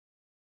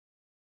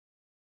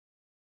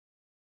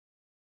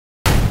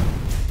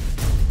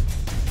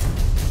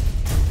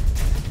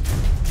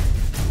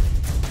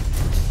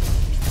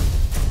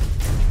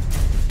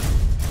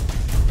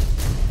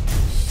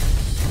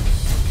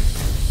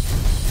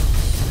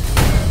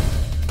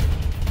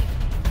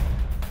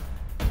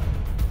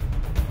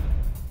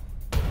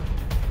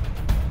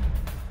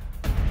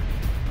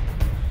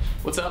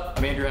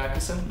I'm Andrew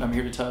Atkinson, and I'm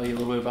here to tell you a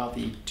little bit about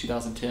the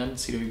 2010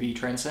 CWB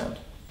Transcend.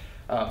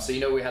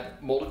 So we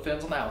had molded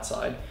fins on the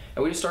outside,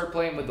 and we just started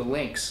playing with the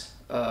links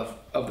of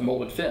the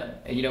molded fin.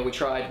 And we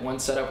tried one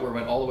setup where it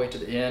went all the way to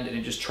the end, and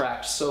it just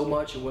tracked so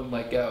much it wouldn't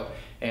let go.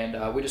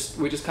 And we just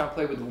kind of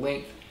played with the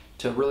length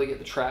to really get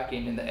the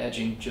tracking and the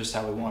edging just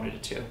how we wanted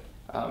it to.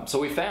 So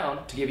we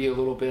found, to give you a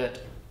little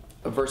bit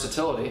of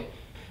versatility,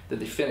 that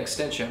the fin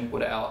extension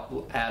would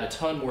add a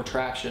ton more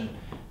traction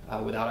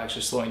without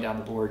actually slowing down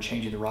the board,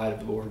 changing the ride of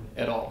the board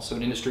at all. So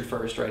an industry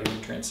first right here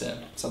in Transcend,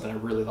 something I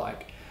really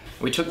like.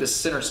 We took this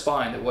center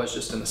spine that was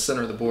just in the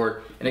center of the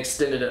board and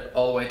extended it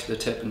all the way to the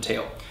tip and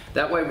tail.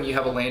 That way when you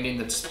have a landing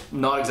that's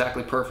not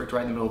exactly perfect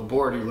right in the middle of the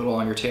board, you're a little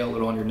on your tail, a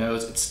little on your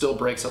nose, it still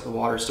breaks up the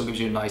water, still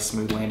gives you a nice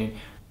smooth landing.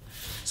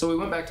 So we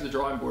went back to the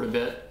drawing board a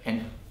bit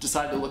and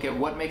decided to look at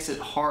what makes it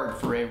hard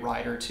for a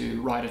rider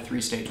to ride a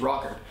three-stage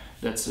rocker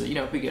that's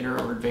beginner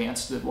or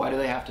advanced. Why do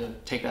they have to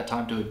take that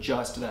time to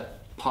adjust to that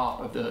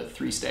pop of the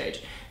three-stage?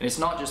 And it's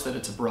not just that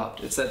it's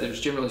abrupt, it's that there's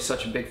generally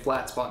such a big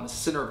flat spot in the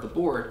center of the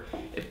board,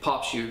 it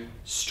pops you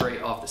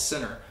straight off the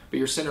center. But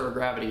your center of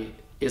gravity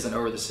isn't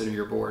over the center of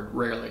your board,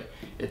 rarely.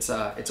 It's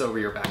over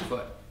your back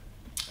foot.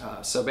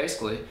 So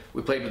basically,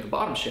 we played with the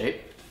bottom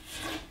shape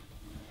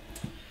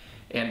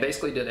and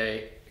basically did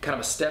a kind of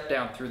a step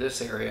down through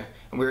this area,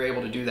 and we were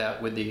able to do that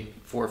with the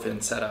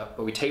four-fin setup.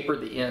 But we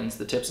tapered the ends,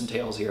 the tips and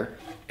tails here.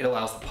 It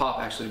allows the pop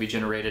actually to be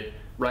generated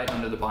right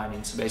under the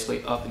binding, so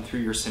basically up and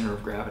through your center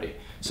of gravity.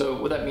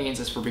 So what that means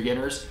is for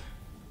beginners,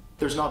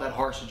 there's not that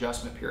harsh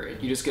adjustment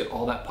period. You just get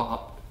all that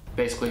pop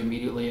basically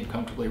immediately and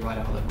comfortably right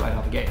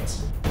out the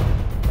gates.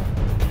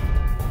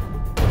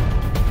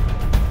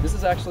 This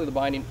is actually the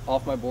binding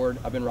off my board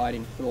I've been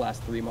riding for the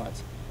last 3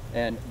 months.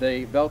 And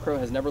the Velcro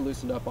has never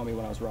loosened up on me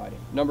when I was riding.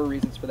 Number of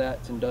reasons for that.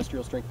 It's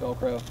industrial strength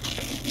Velcro.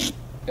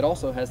 It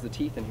also has the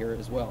teeth in here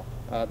as well,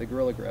 the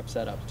Gorilla Grip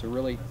setup to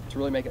really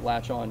make it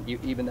latch on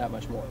even that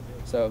much more.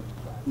 So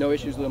no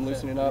issues with them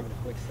loosening up.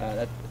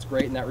 It's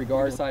great in that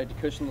regard. I decided to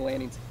cushion the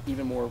landings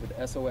even more with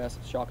the SOS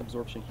shock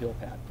absorption heel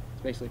pad.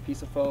 It's basically a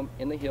piece of foam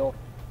in the heel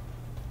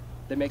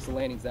that makes the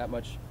landings that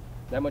much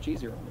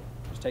easier on me.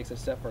 Just takes it a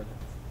step further.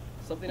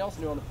 Something else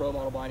new on the Pro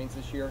model bindings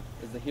this year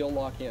is the heel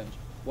lock hinge.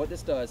 What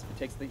this does, it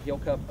takes the heel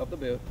cup of the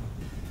boot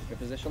in a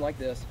position like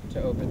this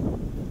to open.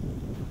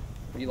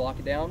 When you lock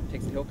it down, it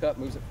takes the heel cup,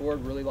 moves it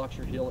forward, really locks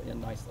your heel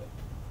in nicely.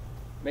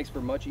 Makes for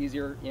much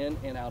easier in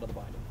and out of the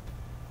binding.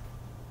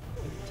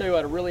 Tell you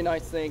what, a really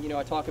nice thing,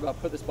 I talk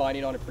about put this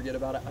binding on and forget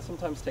about it. I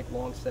sometimes take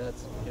long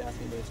sets. You can ask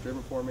anybody that's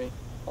driven for me.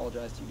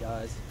 Apologize to you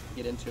guys.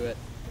 Get into it.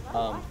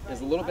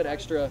 There's a little bit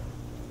extra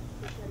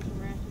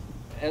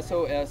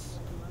SOS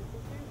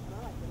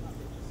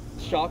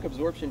shock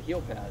absorption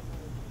heel pad.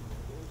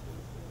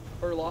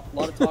 Heard a lot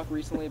of talk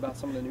recently about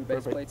some of the new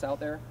base plates out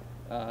there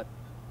that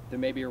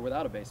maybe are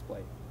without a base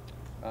plate,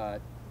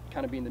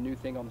 kind of being the new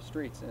thing on the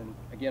streets. And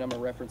again, I'm going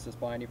to reference this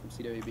binding from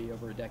CWB,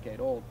 over a decade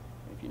old.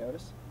 And if you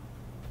notice,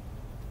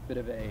 a bit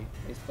of a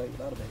base plate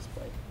without a base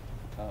plate.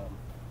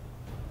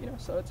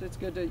 So it's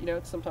good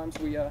to, sometimes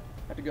we have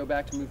to go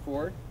back to move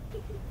forward.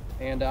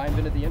 And I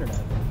invented the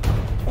internet.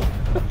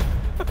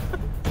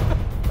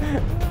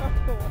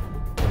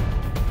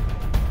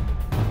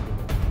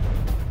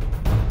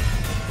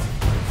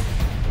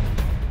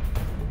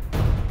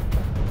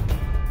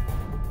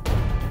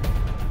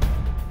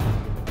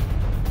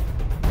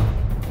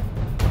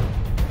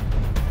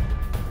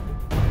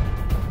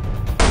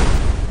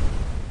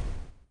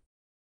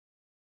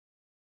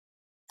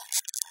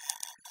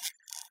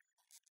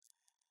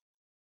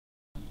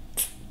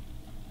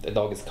 The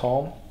dog is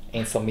calm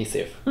and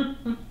submissive.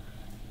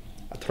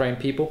 I train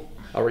people,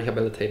 I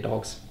rehabilitate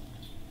dogs.